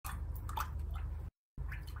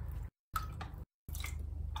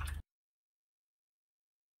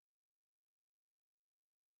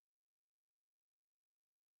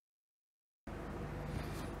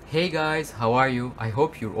Hey guys, how are you? I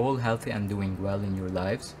hope you're all healthy and doing well in your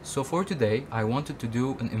lives. So for today, I wanted to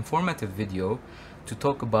do an informative video to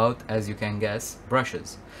talk about, as you can guess,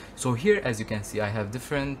 brushes. So here, as you can see, I have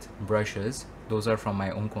different brushes. Those are from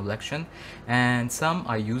my own collection, and some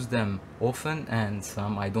I use them often and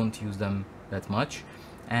some I don't use them that much.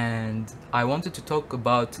 And I wanted to talk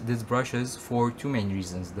about these brushes for two main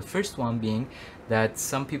reasons. The first one being that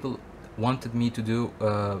some people wanted me to do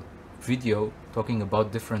a video talking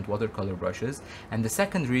about different watercolor brushes, and the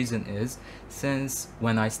second reason is since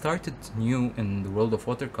when I started new in the world of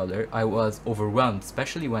watercolor, I was overwhelmed,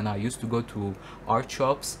 especially when I used to go to art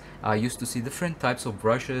shops. I used to see different types of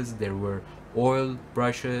brushes. There were oil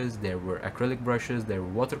brushes, there were acrylic brushes, there were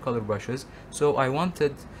watercolor brushes. So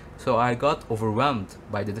I got overwhelmed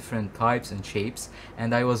by the different types and shapes,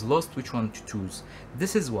 and I was lost which one to choose.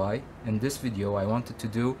 This is why in this video I wanted to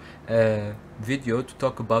do a video to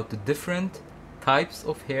talk about the different types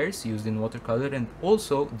of hairs used in watercolor and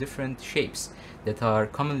also different shapes that are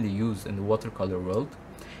commonly used in the watercolor world.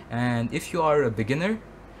 And if you are a beginner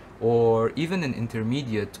or even an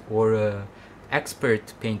intermediate or a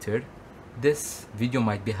expert painter, this video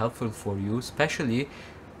might be helpful for you, especially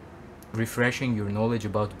refreshing your knowledge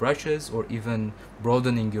about brushes or even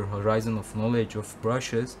broadening your horizon of knowledge of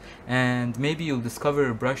brushes, and maybe you'll discover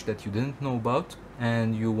a brush that you didn't know about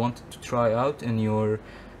and you wanted to try out in your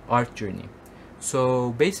art journey.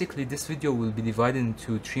 So basically this video will be divided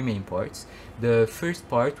into three main parts. The first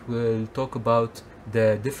part will talk about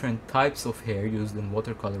the different types of hair used in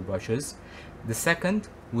watercolor brushes. The second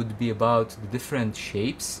would be about the different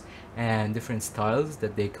shapes and different styles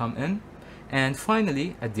that they come in. And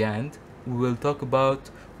finally, at the end, we will talk about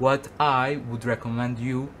what I would recommend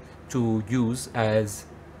you to use as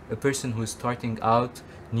a person who is starting out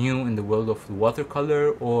new in the world of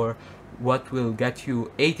watercolor, or what will get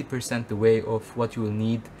you 80% the way of what you will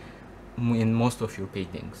need in most of your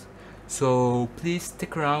paintings. So please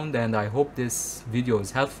stick around, and I hope this video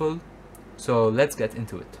is helpful. So let's get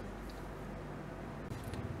into it.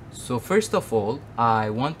 So first of all, I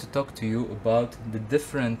want to talk to you about the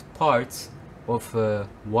different parts of a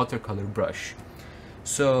watercolor brush.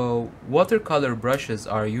 So watercolor brushes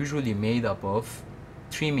are usually made up of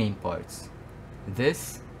three main parts.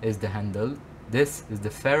 This is the handle, this is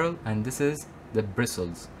the ferrule, and this is the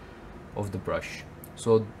bristles of the brush.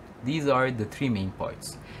 So these are the three main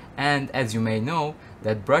parts. And as you may know,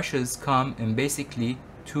 that brushes come in basically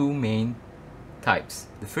two main types.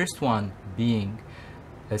 The first one being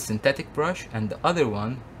a synthetic brush, and the other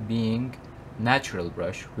one being natural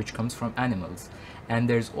brush, which comes from animals. And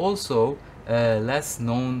there's also a less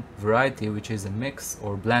known variety, which is a mix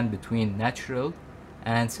or blend between natural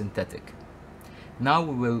and synthetic. Now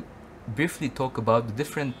we will briefly talk about the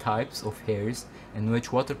different types of hairs in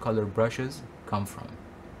which watercolor brushes come from.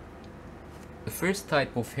 The first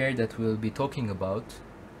type of hair that we'll be talking about,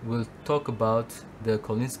 we'll talk about the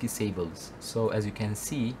Kolinsky sables. So as you can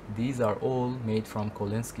see, these are all made from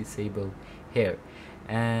Kolinsky sable hair,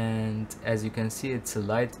 and as you can see, it's a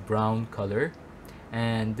light brown color,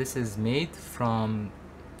 and this is made from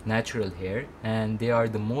natural hair, and they are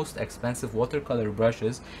the most expensive watercolor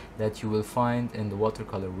brushes that you will find in the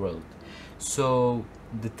watercolor world. So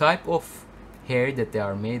the type of hair that they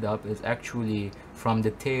are made up is actually from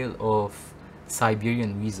the tail of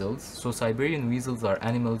Siberian weasels. So Siberian weasels are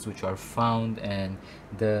animals which are found in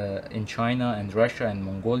China and Russia and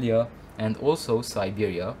Mongolia and also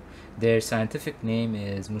Siberia. Their scientific name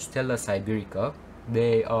is Mustela siberica.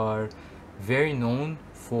 They are very known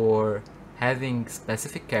for having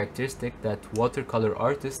specific characteristics that watercolor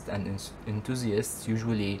artists and enthusiasts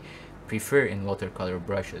usually prefer in watercolor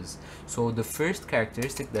brushes. So the first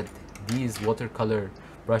characteristic that these watercolor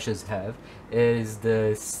brushes have is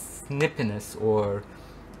the snippiness or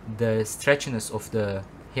the stretchiness of the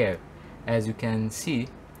hair. As you can see,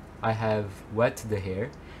 I have wet the hair,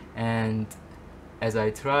 and as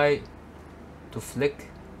I try to flick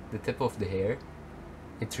the tip of the hair,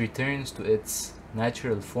 it returns to its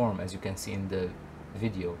natural form, as you can see in the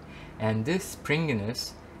video. And this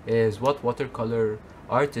springiness is what watercolor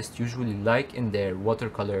artists usually like in their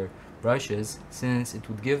watercolor brushes, since it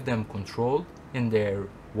would give them control in their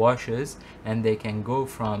washes, and they can go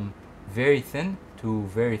from very thin to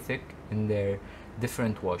very thick in their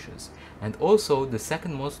different washes. And also the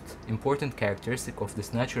second most important characteristic of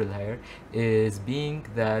this natural hair is being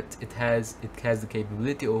that it has the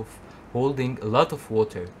capability of holding a lot of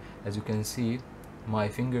water. As you can see, my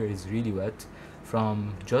finger is really wet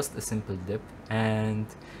from just a simple dip, and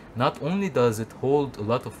not only does it hold a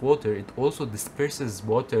lot of water, it also disperses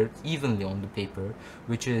water evenly on the paper,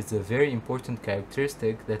 which is a very important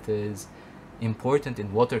characteristic that is important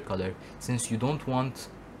in watercolor, since you don't want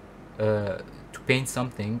to paint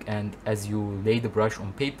something and as you lay the brush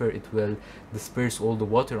on paper it will disperse all the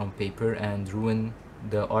water on paper and ruin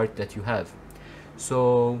the art that you have.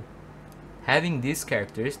 So having these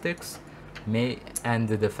characteristics and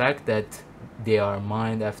the fact that they are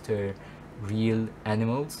mined after real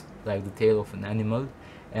animals, like the tail of an animal,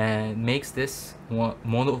 and makes this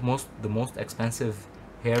the most expensive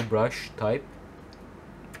hairbrush type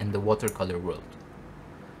in the watercolor world.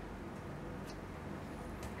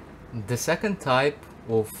 The second type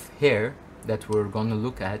of hair that we're gonna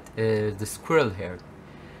look at is the squirrel hair.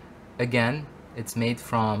 Again, it's made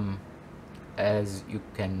from, as you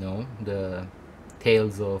can know, the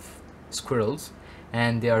tails of squirrels,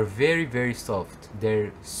 and they are very, very soft.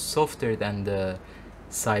 They're softer than the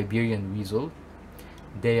Siberian weasel.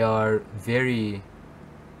 They are very,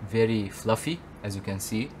 very fluffy, as you can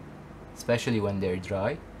see, especially when they're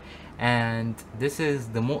dry. And this is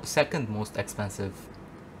the second most expensive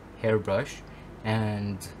hairbrush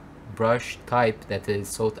and brush type that is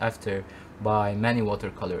sought after by many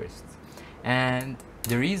watercolorists. And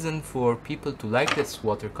the reason for people to like this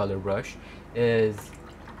watercolor brush is,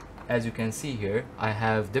 as you can see here, I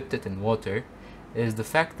have dipped it in water, is the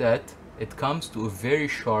fact that it comes to a very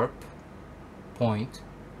sharp point,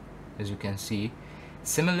 as you can see,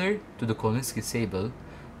 similar to the Kolinsky sable,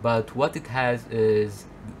 but what it has is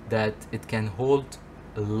that it can hold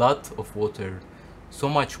a lot of water, so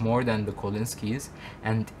much more than the Kolinskys,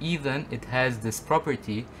 and even it has this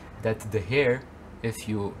property that the hair, if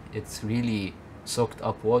it's really soaked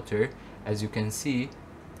up water, as you can see,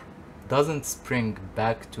 doesn't spring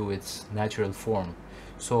back to its natural form.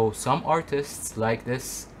 So some artists like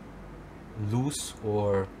this loose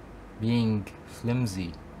or being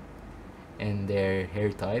flimsy in their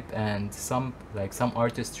hair type, and some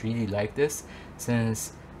artists really like this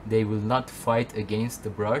since they will not fight against the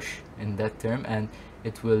brush in that term and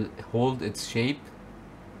it will hold its shape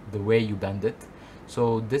the way you bend it.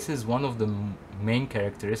 So this is one of the main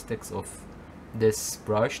characteristics of this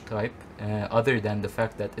brush type, other than the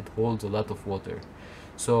fact that it holds a lot of water.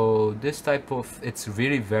 So this type of, it's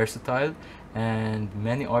really versatile, and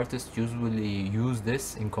many artists usually use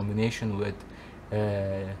this in combination with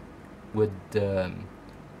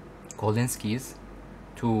Kolinskys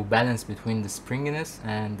to balance between the springiness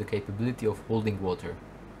and the capability of holding water.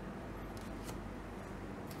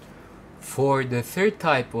 For the third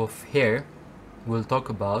type of hair we'll talk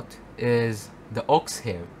about is the ox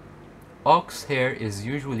hair. Ox hair is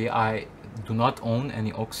usually, I do not own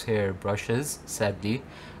any ox hair brushes, sadly,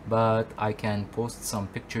 but I can post some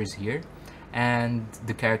pictures here. And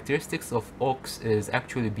the characteristics of ox is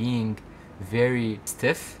actually being very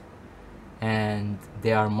stiff, and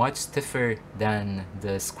they are much stiffer than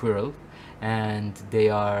the squirrel, and they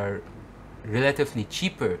are relatively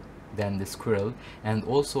cheaper than the squirrel. And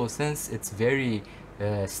also, since it's very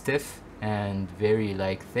stiff and very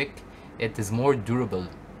thick, it is more durable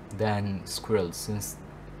than squirrels, since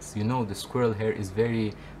you know the squirrel hair is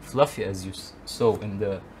very fluffy, as you saw in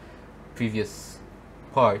the previous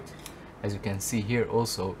part. As you can see here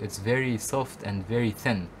also, it's very soft and very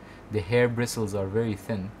thin. The hair bristles are very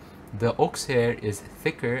thin. The ox hair is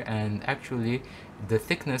thicker, and actually the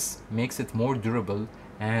thickness makes it more durable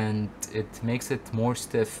and it makes it more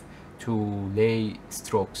stiff to lay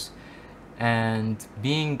strokes. And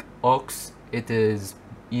being ox, it is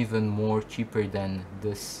even more cheaper than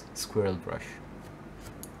this squirrel brush.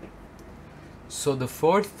 So the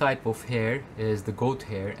fourth type of hair is the goat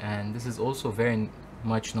hair, and this is also very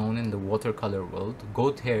much known in the watercolor world.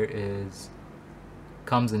 Goat hair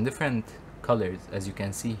comes in different colors. As you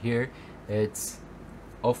can see here, it's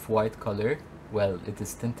off-white color. Well, it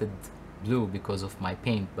is tinted blue because of my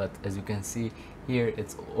paint, but as you can see here,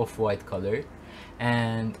 it's off-white color.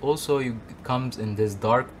 And also it comes in this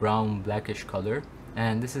dark brown blackish color,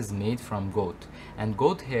 and this is made from goat. And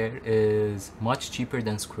goat hair is much cheaper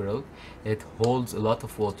than squirrel. It holds a lot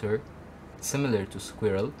of water, similar to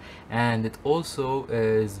squirrel, and it also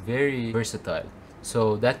is very versatile.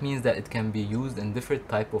 So that means that it can be used in different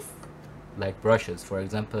type of brushes. For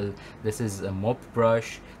example, this is a mop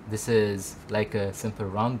brush, this is like a simple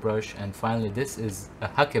round brush, and finally this is a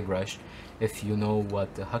hake brush. If you know what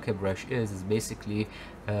a hake brush is basically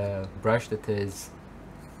a brush that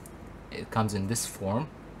it comes in this form,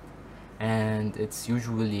 and it's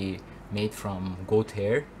usually made from goat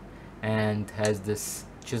hair and has this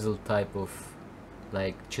chisel type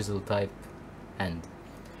end.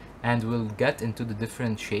 And we'll get into the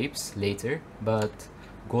different shapes later, but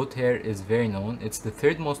goat hair is very known. It's the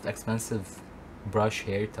third most expensive brush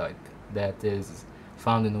hair type that is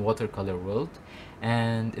found in the watercolor world,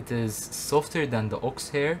 and it is softer than the ox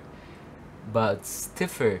hair but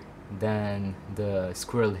stiffer than the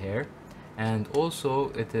squirrel hair, and also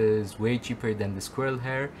it is way cheaper than the squirrel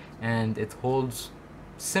hair, and it holds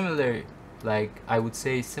similar, like I would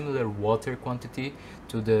say similar water quantity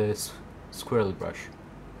to the squirrel brush.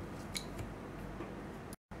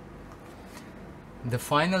 The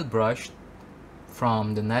final brush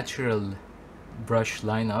from the natural brush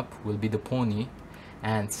lineup will be the pony,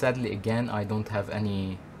 and sadly again I don't have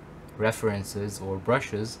any references or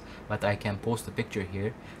brushes, but I can post a picture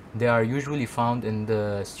here. They are usually found in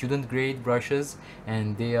the student grade brushes,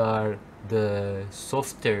 and they are the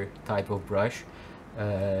softer type of brush.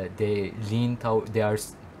 They are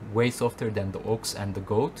way softer than the ox and the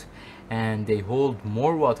goat, and they hold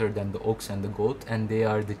more water than the ox and the goat, and they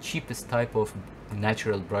are the cheapest type of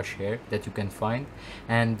natural brush hair that you can find.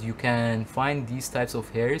 And you can find these types of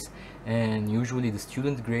hairs and usually the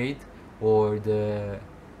student grade or the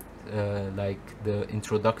like the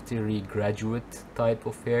introductory graduate type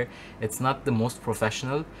of hair. It's not the most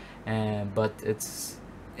professional, but it's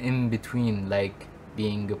in between, like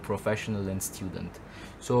being a professional and student.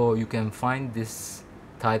 So you can find these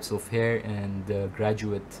types of hair in the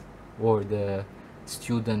graduate or the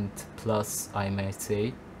student plus, I might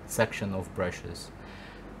say, section of brushes.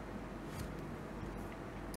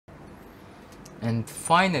 And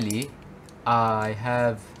finally, I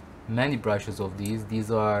have many brushes of these.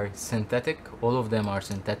 These are synthetic, all of them are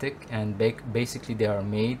synthetic, and basically they are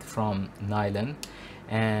made from nylon,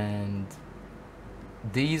 and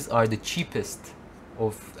these are the cheapest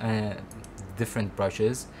of different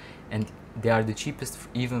brushes, and they are the cheapest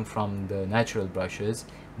even from the natural brushes.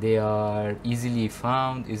 They are easily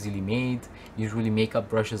found, easily made. Usually makeup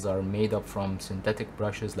brushes are made up from synthetic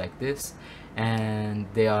brushes like this, and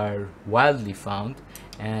they are widely found,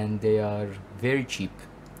 and they are very cheap,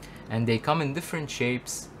 and they come in different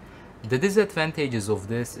shapes. The disadvantages of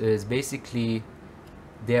this is basically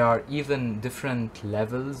there are even different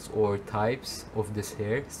levels or types of this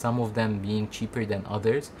hair, some of them being cheaper than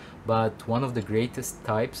others, but one of the greatest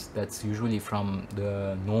types that's usually from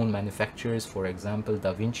the known manufacturers, for example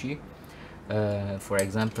Da Vinci, for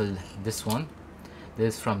example this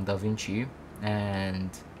is from Da Vinci,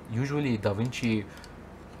 and usually Da Vinci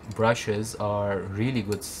brushes are really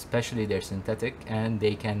good, especially they're synthetic, and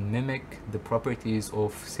they can mimic the properties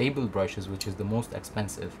of sable brushes, which is the most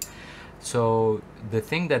expensive. So the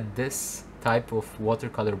thing that this type of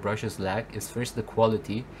watercolor brushes lack is first the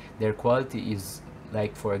quality. Their quality is,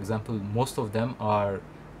 like, for example, most of them are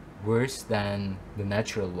worse than the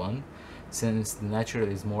natural one. Since the natural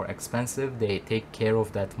is more expensive, they take care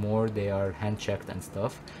of that more, they are hand checked and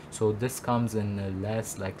stuff. So this comes in a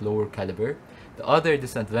less, like, lower caliber. The other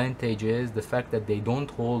disadvantage is the fact that they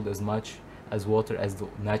don't hold as much as water as the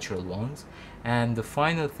natural ones. And the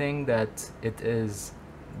final thing that it is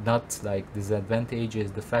not like disadvantage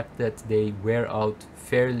is the fact that they wear out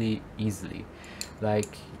fairly easily.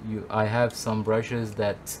 Like I have some brushes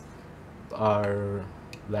that are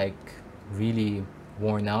like really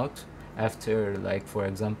worn out after, like, for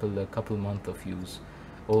example, a couple months of use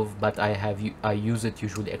but I use it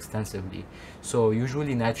usually extensively. So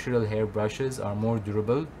usually natural hair brushes are more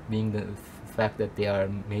durable, being the fact that they are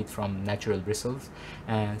made from natural bristles,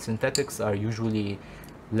 and synthetics are usually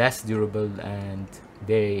less durable, and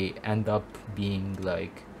they end up being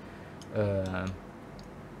like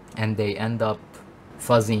and they end up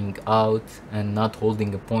fuzzing out and not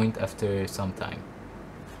holding a point after some time.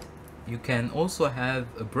 You can also have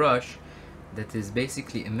a brush that is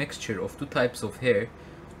basically a mixture of two types of hair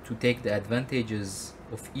to take the advantages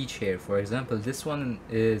of each hair. For example, this one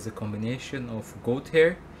is a combination of goat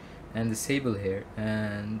hair and the sable hair,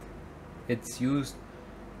 and it's used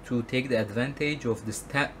to take the advantage of the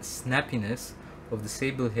snappiness of the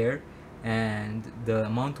sable hair and the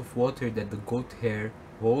amount of water that the goat hair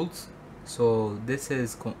holds. So this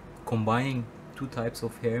is combining two types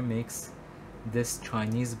of hair makes this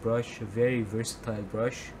Chinese brush a very versatile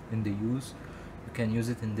brush in the use. You can use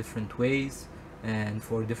it in different ways and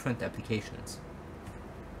for different applications.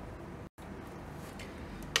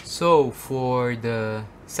 So for the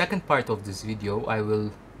second part of this video, I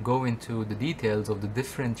will go into the details of the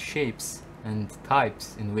different shapes and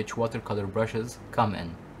types in which watercolor brushes come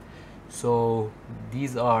in. So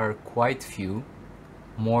these are quite few,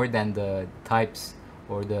 more than the types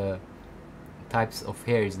or the types of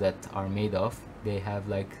hairs that are made of.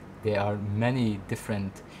 There are many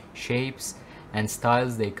different shapes and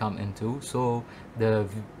styles they come into. So the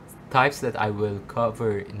types that I will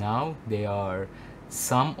cover now, they are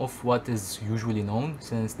some of what is usually known,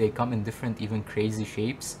 since they come in different, even crazy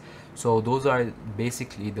shapes. So those are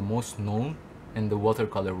basically the most known in the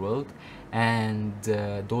watercolor world, and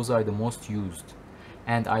those are the most used.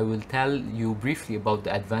 And I will tell you briefly about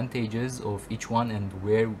the advantages of each one and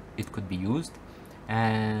where it could be used.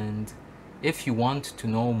 And if you want to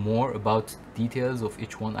know more about details of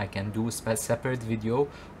each one, I can do a separate video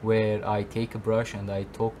where I take a brush and I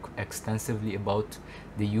talk extensively about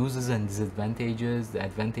the uses and disadvantages, the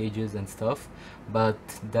advantages and stuff, but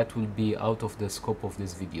that will be out of the scope of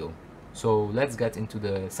this video. So let's get into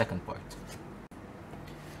the second part.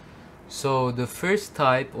 So the first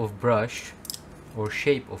type of brush or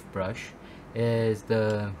shape of brush is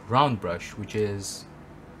the round brush, which is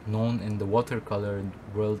known in the watercolor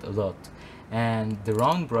world a lot. And the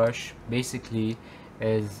round brush basically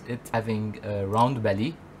is it having a round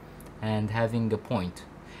belly and having a point,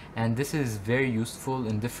 and this is very useful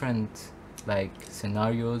in different like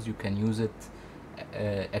scenarios. You can use it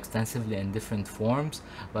extensively in different forms,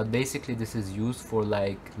 but basically this is used for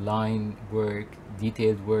like line work,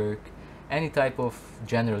 detailed work, any type of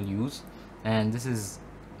general use. And this is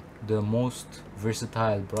the most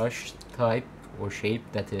versatile brush type or shape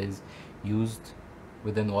that is used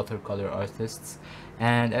within watercolor artists.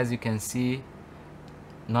 And as you can see,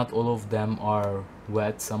 not all of them are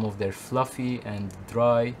wet. Some of them are fluffy and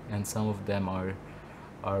dry, and some of them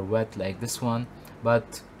are wet like this one.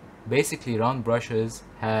 But basically round brushes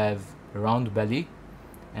have a round belly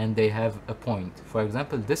and they have a point. For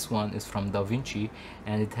example, this one is from Da Vinci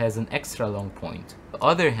and it has an extra long point. On the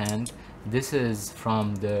other hand, this is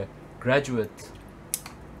from the graduate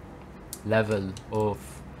level of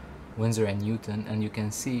Winsor and Newton, and you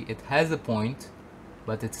can see it has a point,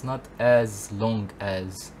 but it's not as long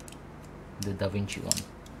as the Da Vinci one.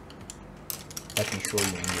 Let me show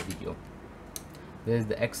you in the video. There's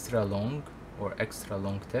the extra long or extra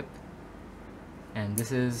long tip, and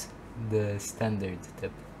this is the standard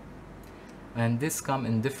tip. And this come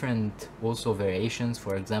in different also variations.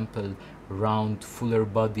 For example, round fuller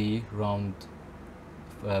body, round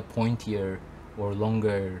pointier or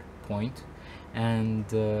longer point. And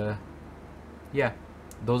yeah,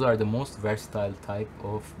 those are the most versatile type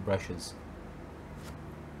of brushes.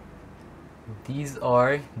 These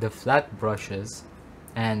are the flat brushes,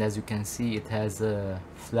 and as you can see it has a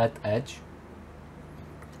flat edge.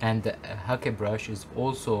 And the hake brush is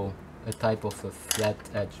also a type of a flat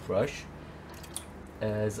edge brush.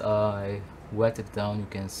 As I wet it down, you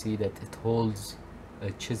can see that it holds a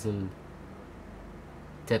chisel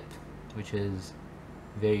tip, which is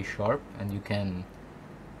very sharp, and you can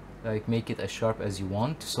like make it as sharp as you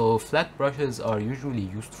want. So flat brushes are usually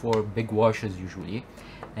used for big washes usually,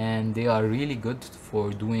 and they are really good for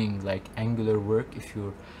doing like angular work. If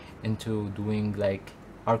you're into doing like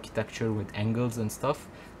architecture with angles and stuff,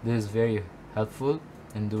 this is very helpful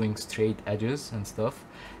in doing straight edges and stuff.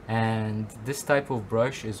 And this type of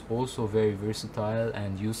brush is also very versatile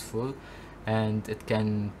and useful, and it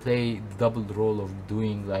can play the double role of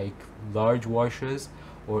doing like large washes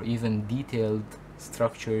or even detailed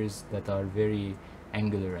structures that are very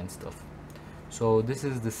angular and stuff. So this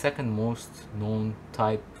is the second most known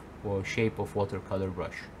type or shape of watercolor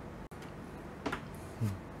brush.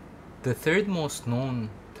 The third most known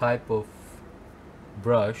type of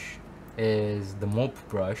brush is the mop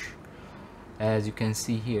brush. As you can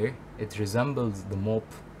see here, it resembles the mop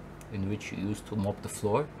in which you use to mop the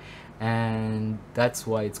floor, and that's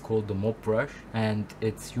why it's called the mop brush. And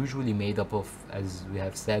it's usually made up of, as we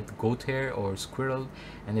have said, goat hair or squirrel,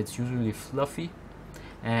 and it's usually fluffy,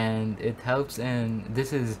 and it helps in,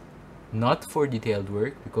 this is not for detailed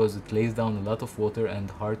work because it lays down a lot of water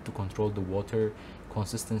and hard to control the water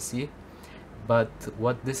consistency. But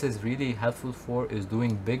what this is really helpful for is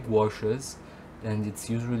doing big washes, and it's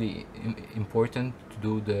usually important to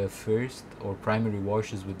do the first or primary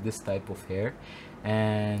washes with this type of hair,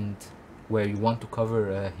 and where you want to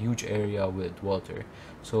cover a huge area with water.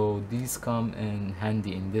 So these come in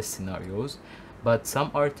handy in these scenarios. But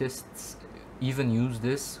some artists even use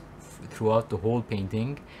this throughout the whole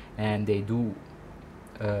painting, and they do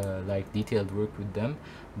like detailed work with them.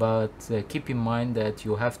 But keep in mind that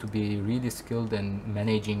you have to be really skilled in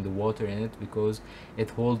managing the water in it, because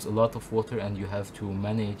it holds a lot of water and you have to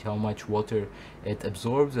manage how much water it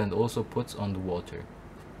absorbs and also puts on the water.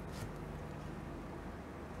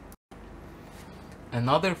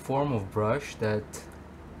 Another form of brush that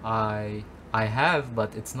I have,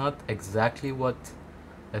 but it's not exactly what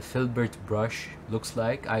a filbert brush looks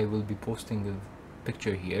like. I will be posting a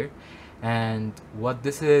picture here. And what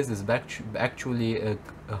this is actually a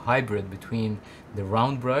hybrid between the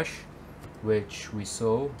round brush, which we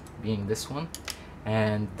saw being this one,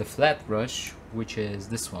 and the flat brush, which is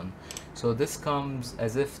this one. So this comes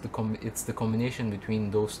as if it's the combination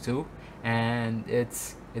between those two, and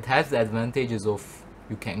it has the advantages of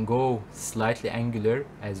you can go slightly angular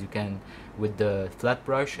as you can with the flat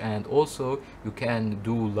brush, and also you can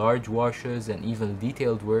do large washes and even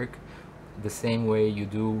detailed work the same way you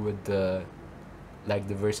do with the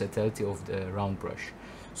versatility of the round brush.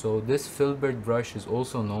 So this filbert brush is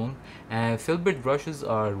also known, and filbert brushes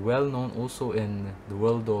are well known also in the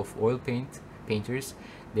world of oil painters.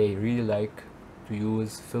 They really like to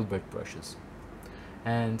use filbert brushes.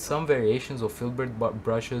 And some variations of filbert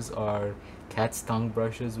brushes are cat's tongue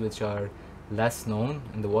brushes, which are less known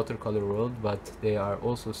in the watercolor world, but they are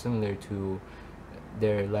also similar to,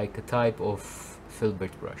 they're like a type of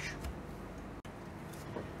filbert brush.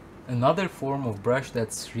 Another form of brush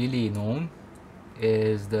that's really known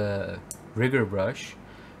is the rigger brush,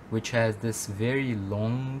 which has this very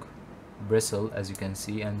long bristle, as you can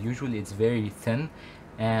see, and usually it's very thin,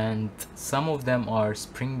 and some of them are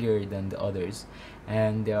springier than the others,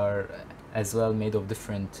 and they are as well made of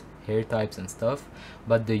different hair types and stuff.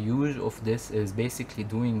 But the use of this is basically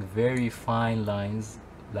doing very fine lines,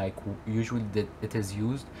 like usually it is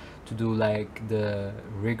used to do like the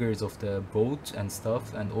riggers of the boat and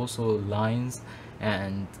stuff, and also lines.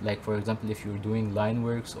 And like, for example, if you're doing line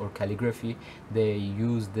works or calligraphy, they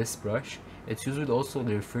use this brush. It's usually also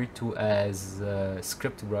referred to as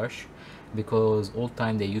script brush, because old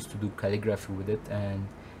time they used to do calligraphy with it, and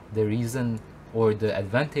the reason or the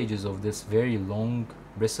advantages of this very long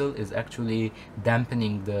bristle is actually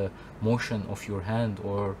dampening the motion of your hand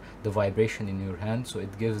or the vibration in your hand, so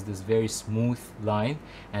it gives this very smooth line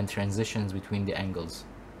and transitions between the angles.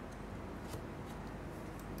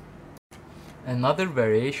 Another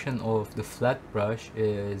variation of the flat brush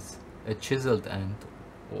is a chiseled end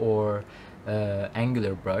or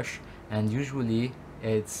angular brush, and usually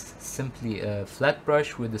it's simply a flat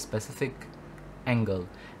brush with a specific angle,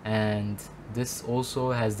 and this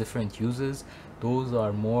also has different uses. Those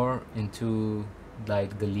are more into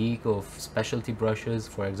like the league of specialty brushes,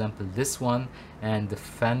 for example this one and the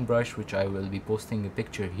fan brush, which I will be posting a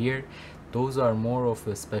picture here. Those are more of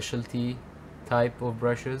a specialty type of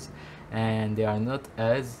brushes, and they are not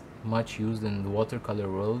as much used in the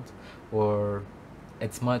watercolor world, or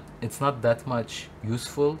it's not that much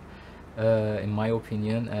useful in my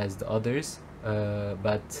opinion as the others,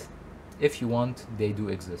 but if you want, they do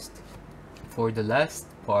exist. For the last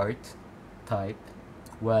type,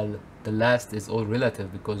 well, the last is all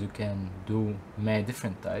relative because you can do many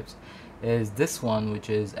different types, is this one, which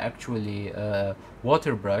is actually a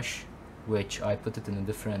water brush, which I put it in a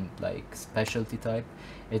different like specialty type.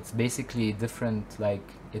 It's basically different, like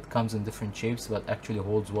it comes in different shapes but actually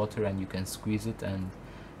holds water, and you can squeeze it, and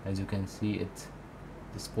as you can see it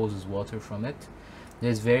disposes water from it.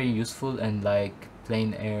 It's very useful in like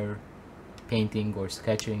plein air painting or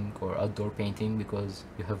sketching or outdoor painting, because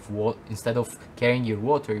you have instead of carrying your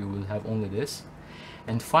water, you will have only this.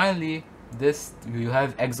 And finally, this, you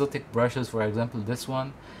have exotic brushes. For example, this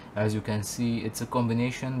one, as you can see, it's a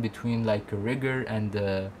combination between like a rigger and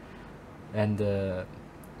a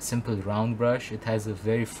simple round brush. It has a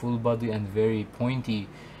very full body and very pointy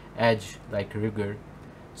edge like a rigger,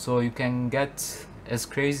 so you can get as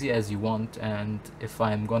crazy as you want. And if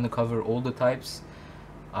I'm gonna cover all the types,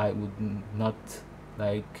 I would not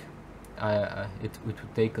like it would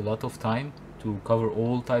take a lot of time to cover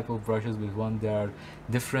all type of brushes with one. There are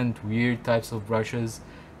different weird types of brushes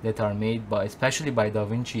that are made by, especially by Da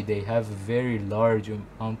Vinci. They have a very large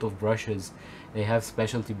amount of brushes. They have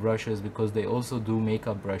specialty brushes because they also do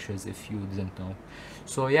makeup brushes, if you didn't know.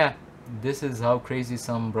 So yeah, this is how crazy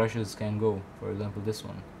some brushes can go. For example, this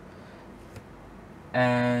one.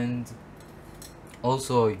 And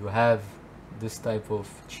also you have this type of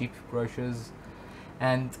cheap brushes,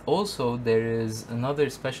 and also there is another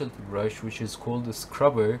specialty brush which is called a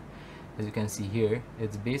scrubber. As you can see here,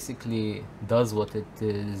 it basically does what it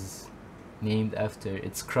is named after.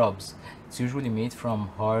 It scrubs. It's usually made from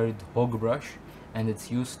hard hog brush, and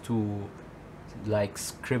it's used to like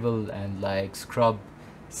scribble and like scrub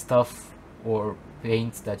stuff or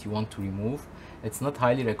paints that you want to remove. It's not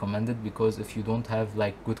highly recommended because if you don't have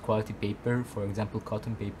like good quality paper, for example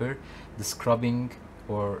cotton paper, the scrubbing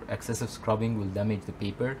or excessive scrubbing will damage the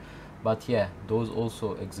paper. But yeah, those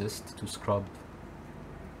also exist to scrub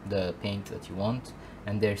the paint that you want,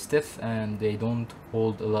 and they're stiff and they don't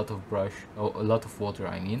hold a lot of water,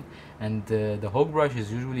 I mean. And the hog brush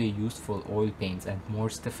is usually used for oil paints and more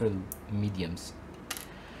stiffer mediums.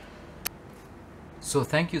 So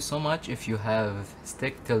thank you so much if you have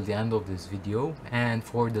stuck till the end of this video. And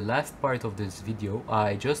for the last part of this video,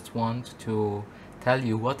 I just want to tell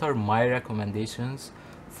you what are my recommendations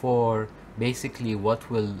for basically what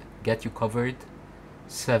will get you covered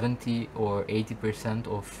 70 or 80%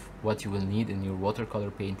 of what you will need in your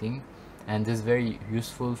watercolor painting, and is very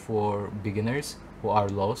useful for beginners who are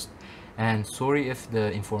lost. And sorry if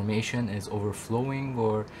the information is overflowing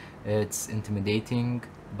or it's intimidating,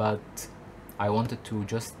 but I wanted to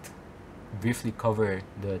just briefly cover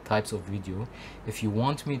the types of video. If you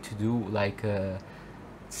want me to do like a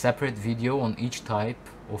separate video on each type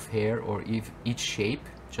of hair or each shape,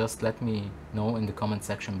 just let me know in the comment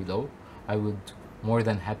section below. I would more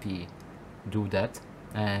than happy do that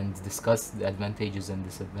and discuss the advantages and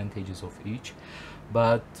disadvantages of each.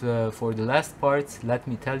 But for the last part, let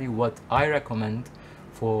me tell you what I recommend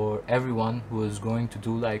for everyone who is going to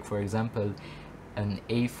do, like, for example, an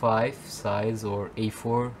A5 size or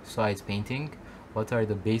A4 size painting. What are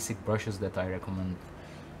the basic brushes that I recommend?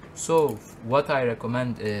 So what I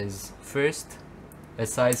recommend is, first, a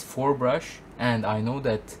size 4 brush, and I know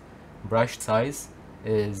that brush size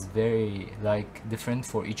is very different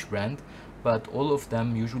for each brand, but all of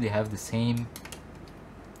them usually have the same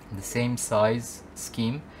size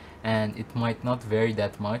scheme, and it might not vary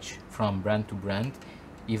that much from brand to brand,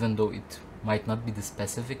 even though it might not be the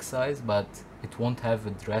specific size, but it won't have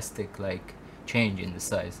a drastic change in the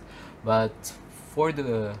size. But for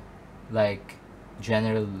the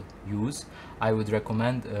general use, I would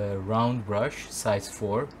recommend a round brush, size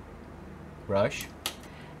 4 brush,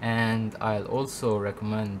 and I'll also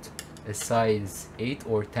recommend a size 8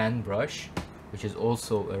 or 10 brush, which is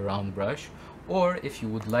also a round brush. Or if you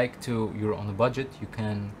would like to, you're on a budget, you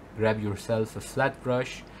can grab yourself a flat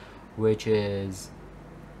brush, which is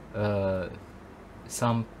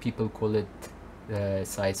some people call it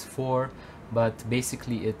size 4, but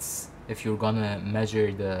basically it's, if you're gonna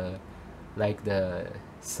measure the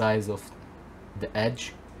size of the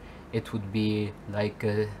edge, it would be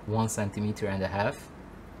 1.5 centimeters.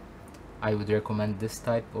 I would recommend this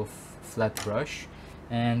type of flat brush.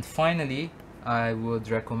 And finally, I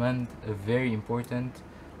would recommend a very important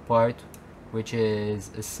part, which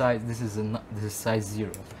is a size, this is size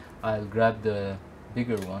 0. I'll grab the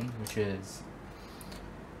bigger one, which is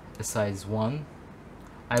a size 1.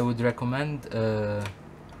 I would recommend a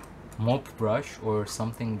mop brush or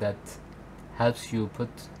something that helps you put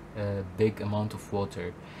a big amount of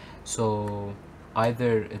water. So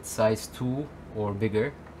either it's size 2 or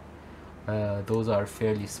bigger. Those are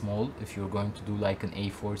fairly small if you're going to do like an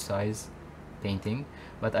A4 size painting,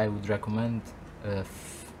 but I would recommend a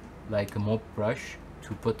mop brush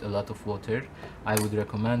to put a lot of water. I would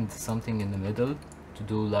recommend something in the middle to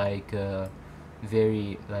do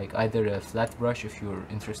very either a flat brush if you're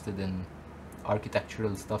interested in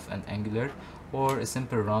architectural stuff and angular, or a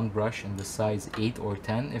simple round brush in the size 8 or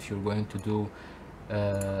 10 if you're going to do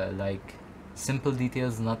simple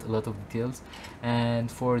details, not a lot of details.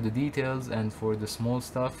 And for the details and for the small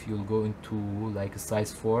stuff, you'll go into a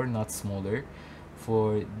size 4, not smaller,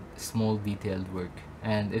 for small detailed work.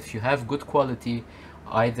 And if you have good quality,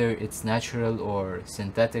 either it's natural or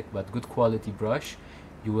synthetic, but good quality brush,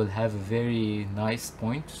 you will have a very nice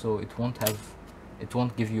point, so it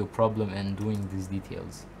won't give you a problem in doing these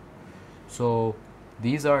details. So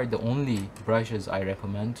these are the only brushes I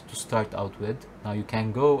recommend to start out with. Now you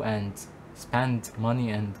can go and spend money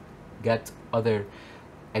and get other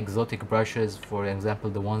exotic brushes, for example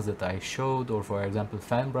the ones that I showed, or for example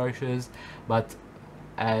fan brushes, but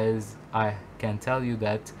as I can tell you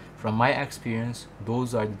that from my experience,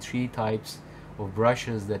 those are the 3 types of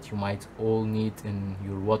brushes that you might all need in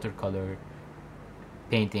your watercolor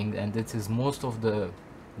painting, and it is most of the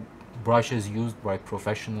brushes used by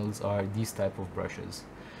professionals are these type of brushes.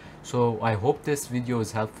 So I hope this video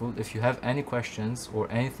is helpful. If you have any questions or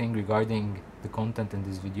anything regarding the content in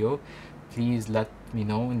this video, please let me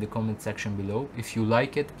know in the comment section below. If you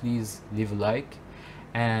like it, please leave a like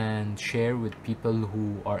and share with people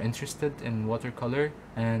who are interested in watercolor,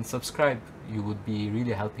 and subscribe. You would be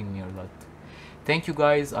really helping me a lot. Thank you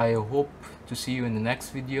guys. I hope to see you in the next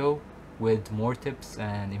video with more tips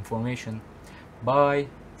and information. Bye.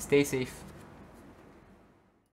 Stay safe.